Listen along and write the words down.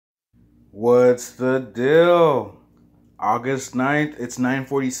What's the deal? August 9th, it's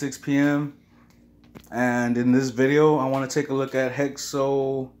 9:46 p.m. And in this video, I want to take a look at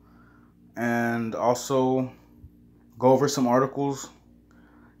Hexo and also go over some articles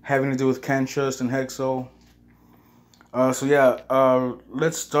having to do with Canntrust and Hexo.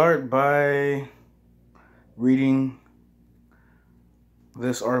 Let's start by reading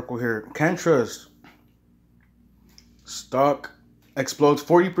this article here. Canntrust stock explodes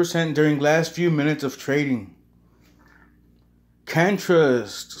 40% during last few minutes of trading.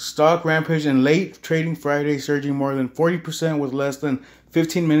 Canntrust stock rampage in late trading Friday, surging more than 40% with less than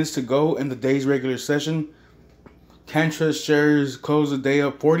 15 minutes to go in the day's regular session. Canntrust shares closed the day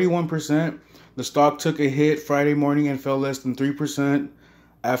up 41%. The stock took a hit Friday morning and fell less than 3%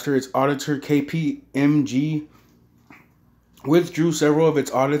 after its auditor KPMG withdrew several of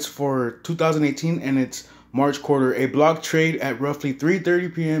its audits for 2018 and its March quarter. A block trade at roughly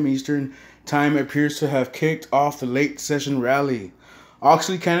 3:30 p.m. Eastern Time appears to have kicked off the late session rally.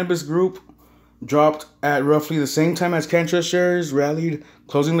 Oxley Cannabis Group dropped at roughly the same time as Canntrust shares rallied,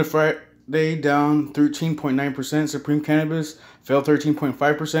 closing the Friday down 13.9%. Supreme Cannabis fell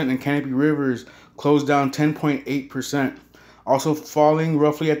 13.5%, and Canopy Rivers closed down 10.8%. Also falling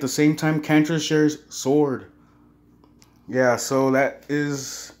roughly at the same time, Canntrust shares soared. Yeah, so that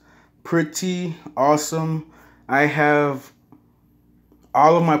is pretty awesome. I have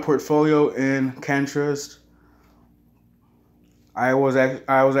all of my portfolio in Canntrust. I was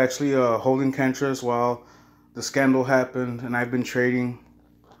actually holding Canntrust while the scandal happened, and I've been trading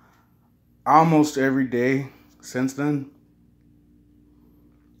almost every day since then.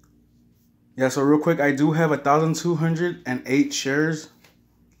 Yeah, so real quick, I do have 1,208 shares.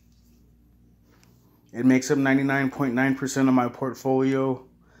 It makes up 99.9% of my portfolio,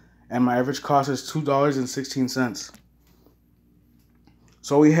 and my average cost is $2.16.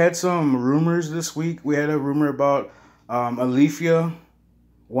 So we had some rumors this week. We had a rumor about Alifia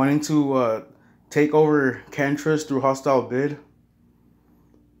wanting to take over Canntrust through hostile bid.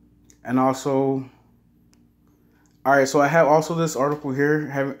 And also, alright, so I have also this article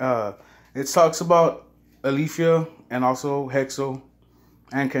here. It talks about Alifia and also Hexo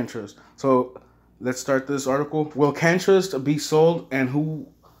and Canntrust. So let's start this article. Will Canntrust be sold, and who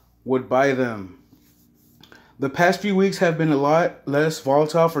would buy them? The past few weeks have been a lot less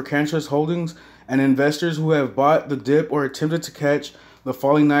volatile for Canntrust holdings, and investors who have bought the dip or attempted to catch the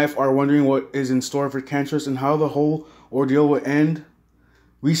falling knife are wondering what is in store for Canntrust and how the whole ordeal will end.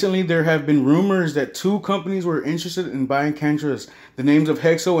 Recently, there have been rumors that two companies were interested in buying Canntrust. The names of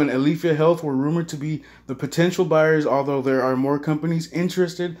Hexo and Alifia Health were rumored to be the potential buyers, although there are more companies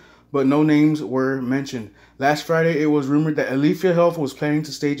interested, but no names were mentioned. Last Friday, it was rumored that Alifia Health was planning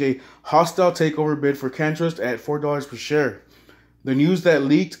to stage a hostile takeover bid for Canntrust at $4 per share. The news that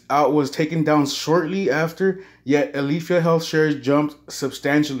leaked out was taken down shortly after, yet Alifia Health shares jumped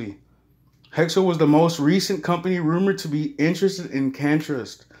substantially. Hexo was the most recent company rumored to be interested in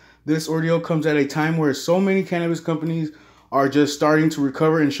Canntrust. This ordeal comes at a time where so many cannabis companies are just starting to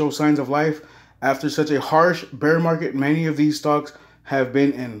recover and show signs of life after such a harsh bear market many of these stocks have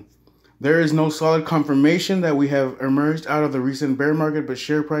been in. There is no solid confirmation that we have emerged out of the recent bear market, but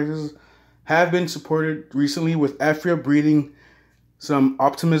share prices have been supported recently, with Afria breathing some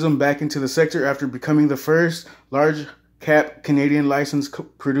optimism back into the sector after becoming the first large cap Canadian licensed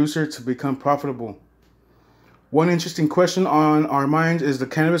producer to become profitable. One interesting question on our minds is the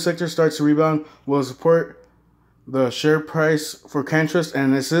cannabis sector starts to rebound, will support the share price for Canntrust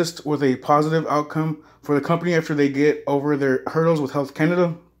and assist with a positive outcome for the company after they get over their hurdles with Health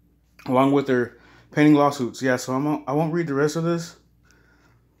Canada, along with their pending lawsuits. Yeah, so I won't read the rest of this,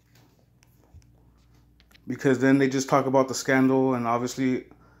 because then they just talk about the scandal, and obviously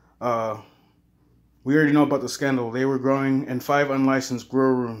we already know about the scandal. They were growing in 5 unlicensed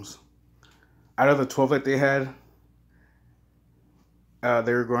grow rooms. Out of the 12 that they had,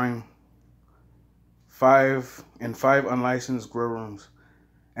 they were growing 5 in 5 unlicensed grow rooms,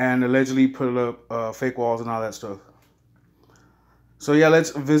 and allegedly put up fake walls and all that stuff. So yeah, let's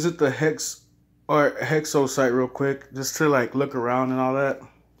visit the Hexo site real quick, just to like look around and all that.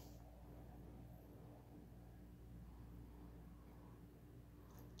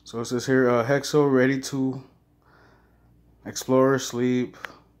 So it says here, Hexo ready to explore, sleep,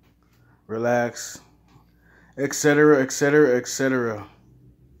 relax, etc., etc., etc.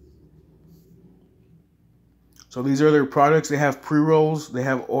 So these are their products. They have pre-rolls, they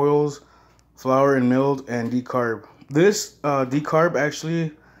have oils, flour and milled, and decarb. This decarb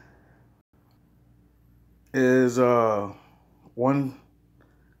actually is one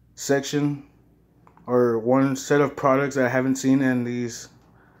section or one set of products that I haven't seen in these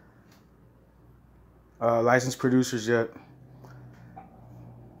licensed producers yet.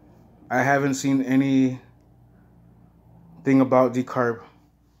 I haven't seen anything about decarb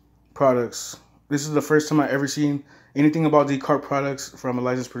products. This is the first time I've ever seen anything about decarb products from a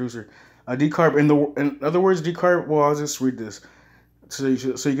licensed producer. Decarb, in other words, decarb. Well, I'll just read this so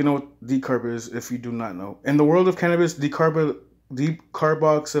you can know what decarb is if you do not know. In the world of cannabis,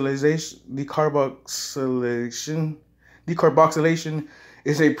 decarboxylation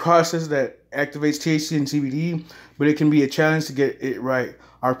is a process that activates THC and CBD, but it can be a challenge to get it right.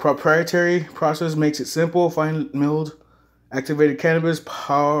 Our proprietary process makes it simple: fine milled activated cannabis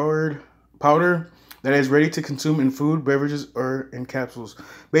powder that is ready to consume in food, beverages, or in capsules.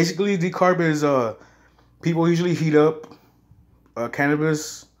 Basically, decarb is people usually heat up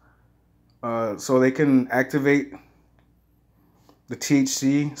cannabis so they can activate the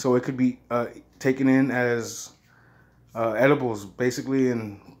THC, so it could be taken in as edibles, basically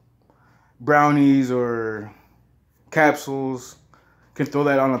in brownies or capsules. You can throw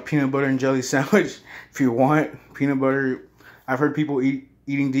that on a peanut butter and jelly sandwich if you want. Peanut butter. I've heard people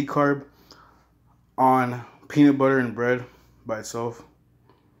eating decarb on peanut butter and bread by itself.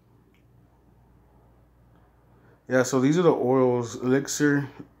 Yeah, so these are the oils, elixir.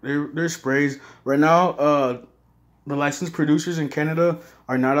 They're sprays. Right now, the licensed producers in Canada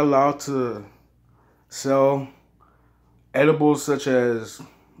are not allowed to sell edibles such as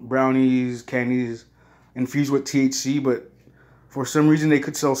brownies, candies infused with THC, but for some reason they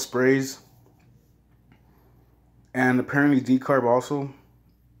could sell sprays and apparently decarb also.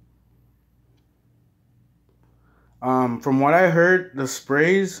 From what I heard, the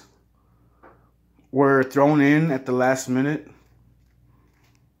sprays were thrown in at the last minute.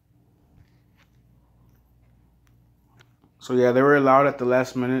 So yeah, they were allowed at the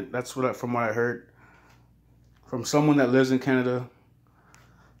last minute. That's from what I heard from someone that lives in Canada.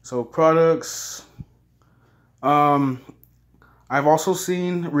 So products. I've also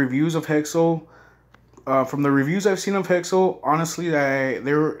seen reviews of Hexo. From the reviews I've seen of Hexo, honestly,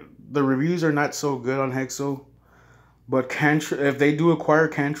 the reviews are not so good on Hexo. But if they do acquire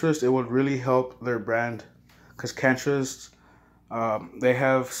Canntrust, it would really help their brand, because Canntrust, they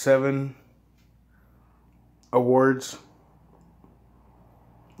have 7 awards.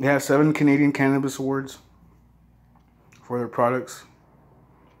 They have 7 Canadian Cannabis Awards for their products.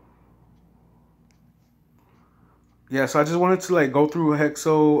 Yeah, so I just wanted to go through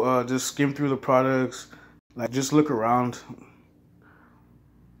Hexo, just skim through the products, just look around.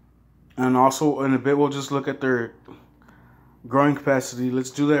 And also in a bit we'll just look at their growing capacity.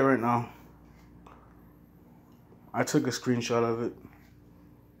 Let's do that right now. I took a screenshot of it.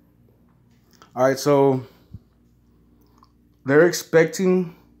 Alright, so their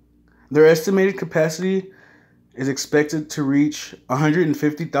estimated capacity is expected to reach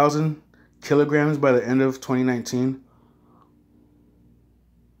 150,000 kilograms by the end of 2019.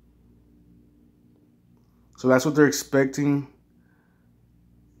 So that's what they're expecting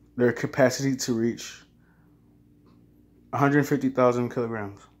their capacity to reach. 150,000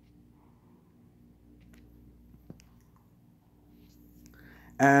 kilograms.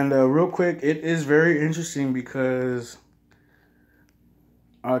 And real quick, it is very interesting because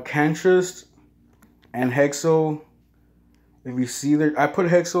Canntrust and Hexo, if you see there, I put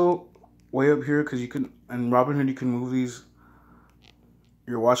Hexo way up here because you can, and Robinhood, you can move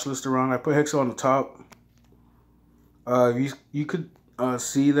your watch list around. I put Hexo on the top. You could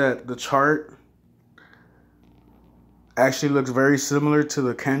see that the chart actually looks very similar to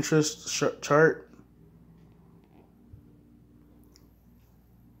the Canntrust chart.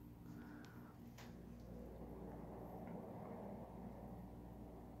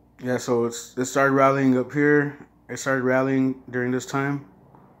 Yeah, so it started rallying up here. It started rallying during this time.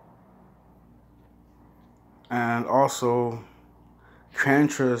 And also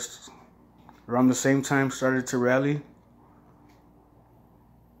Canntrust around the same time started to rally.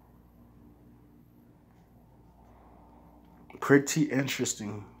 Pretty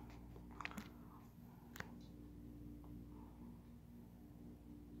interesting.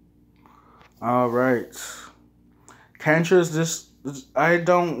 All right. Canntrust, I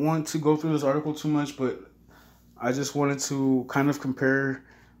don't want to go through this article too much, but I just wanted to kind of compare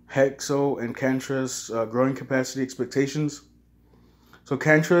Hexo and Canntrust's growing capacity expectations. So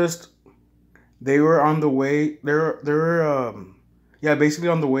Canntrust, they were on the way. Basically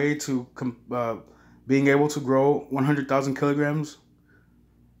on the way to being able to grow 100,000 kilograms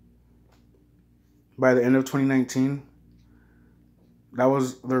by the end of 2019. That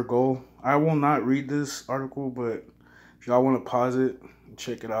was their goal. I will not read this article, but if y'all want to pause it and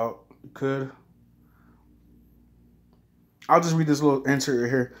check it out, you could. I'll just read this little answer right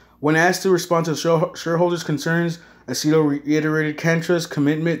here. When asked to respond to shareholders' concerns, Aceto reiterated Canntrust's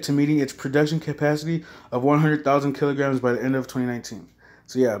commitment to meeting its production capacity of 100,000 kilograms by the end of 2019.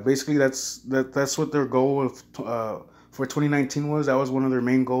 So yeah, basically that's what their goal of for 2019 was. That was one of their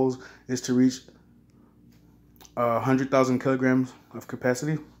main goals, is to reach 100,000 kilograms of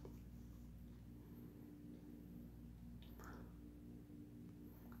capacity.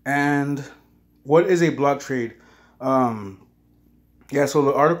 And what is a block trade? Yeah, so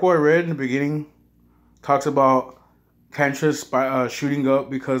the article I read in the beginning talks about Canntrust shooting up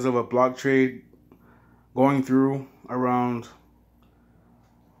because of a block trade going through around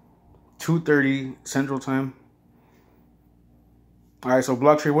 2:30 Central Time. All right, so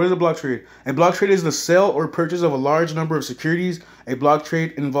block trade. What is a block trade? A block trade is the sale or purchase of a large number of securities. A block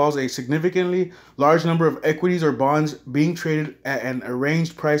trade involves a significantly large number of equities or bonds being traded at an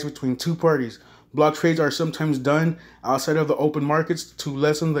arranged price between two parties. Block trades are sometimes done outside of the open markets to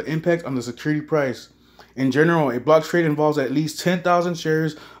lessen the impact on the security price. In general, a block trade involves at least 10,000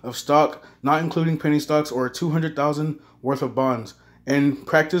 shares of stock, not including penny stocks, or 200,000 worth of bonds. In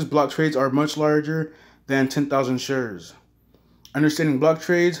practice, block trades are much larger than 10,000 shares. Understanding block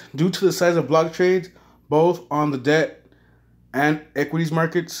trades. Due to the size of block trades, both on the debt and equities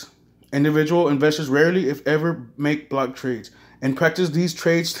markets, individual investors rarely, if ever, make block trades. In practice, these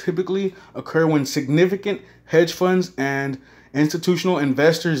trades typically occur when significant hedge funds and institutional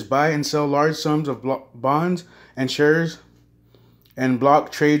investors buy and sell large sums of bonds and shares, and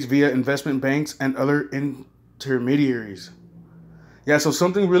block trades via investment banks and other intermediaries. Yeah, so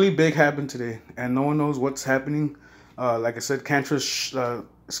something really big happened today, and no one knows what's happening. Like I said, Canntrust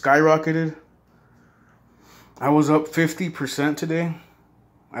skyrocketed. I was up 50% today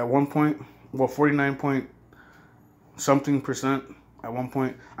at one point. Well, 49 point something percent at one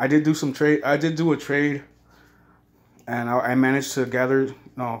point. I did do some trade. I did do a trade, and I managed to gather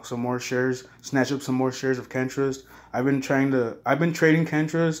some more shares, snatch up some more shares of Canntrust. I've been trading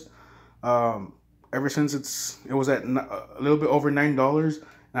Canntrust ever since it was at a little bit over $9,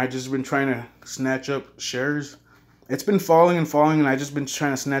 and I just been trying to snatch up shares. It's been falling and falling, and I just been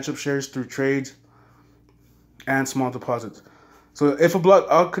trying to snatch up shares through trades and small deposits. So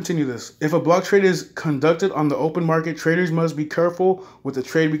I'll continue this. If a block trade is conducted on the open market, traders must be careful with the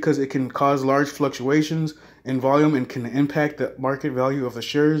trade because it can cause large fluctuations in volume and can impact the market value of the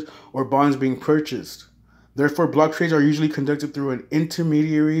shares or bonds being purchased. Therefore, block trades are usually conducted through an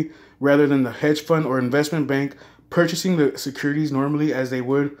intermediary rather than the hedge fund or investment bank purchasing the securities normally as they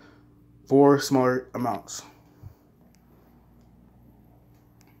would for smaller amounts.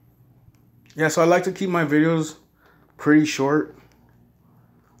 Yeah, so I like to keep my videos pretty short.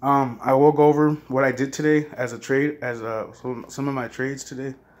 I will go over what I did today as a trade, some of my trades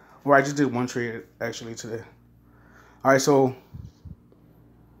today. Or I just did one trade actually today. All right, so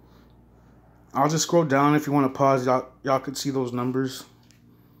I'll just scroll down. If you want to pause, y'all could see those numbers.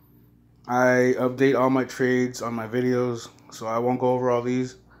 I update all my trades on my videos, so I won't go over all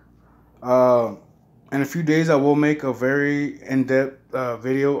these. In a few days, I will make a very in-depth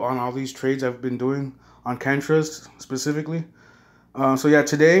video on all these trades I've been doing on Canntrust specifically. So yeah,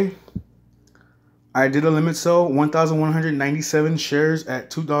 today I did a limit sell, 1,197 shares at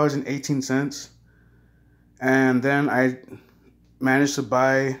 $2.18. And then I managed to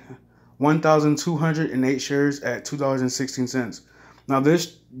buy 1,208 shares at $2.16. Now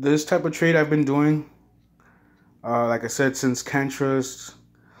this type of trade I've been doing, like I said, since Canntrust.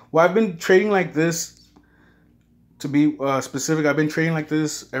 Well, I've been trading like this. To be specific, I've been trading like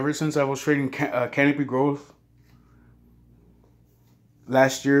this ever since I was trading Canopy Growth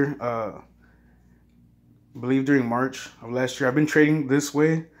last year. I believe during March of last year. I've been trading this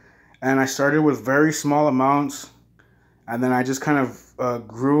way, and I started with very small amounts, and then I just kind of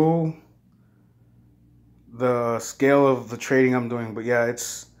grew the scale of the trading I'm doing. But yeah,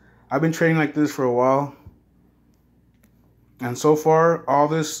 I've been trading like this for a while, and so far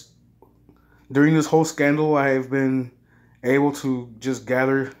during this whole scandal, I have been able to just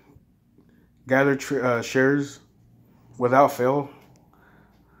gather shares without fail.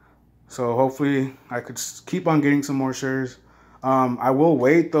 So hopefully I could keep on getting some more shares. I will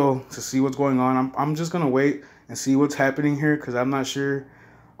wait though to see what's going on. I'm just gonna wait and see what's happening here because I'm not sure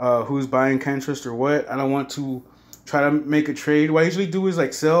who's buying Canntrust or what. I don't want to try to make a trade. What I usually do is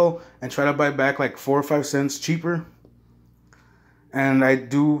like sell and try to buy back like 4 or 5 cents cheaper. And I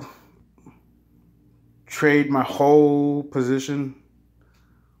do trade my whole position.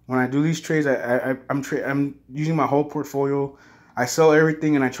 When I do these trades, I'm using my whole portfolio. I sell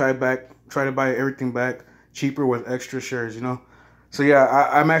everything and I try to buy everything back cheaper with extra shares, So yeah,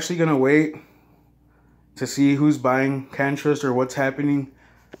 I'm actually gonna wait to see who's buying Canntrust or what's happening.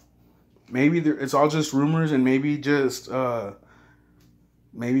 maybe it's all just rumors, and maybe just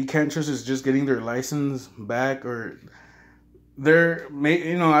maybe Canntrust is just getting their license back, or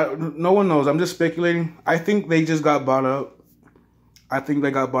no one knows. I'm just speculating. I think they just got bought out. I think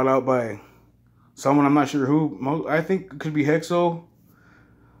they got bought out by someone. I'm not sure who. I think it could be Hexo.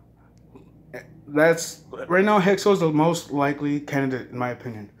 That's right now. Hexo is the most likely candidate in my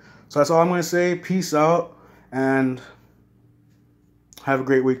opinion. So that's all I'm gonna say. Peace out and have a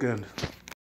great weekend.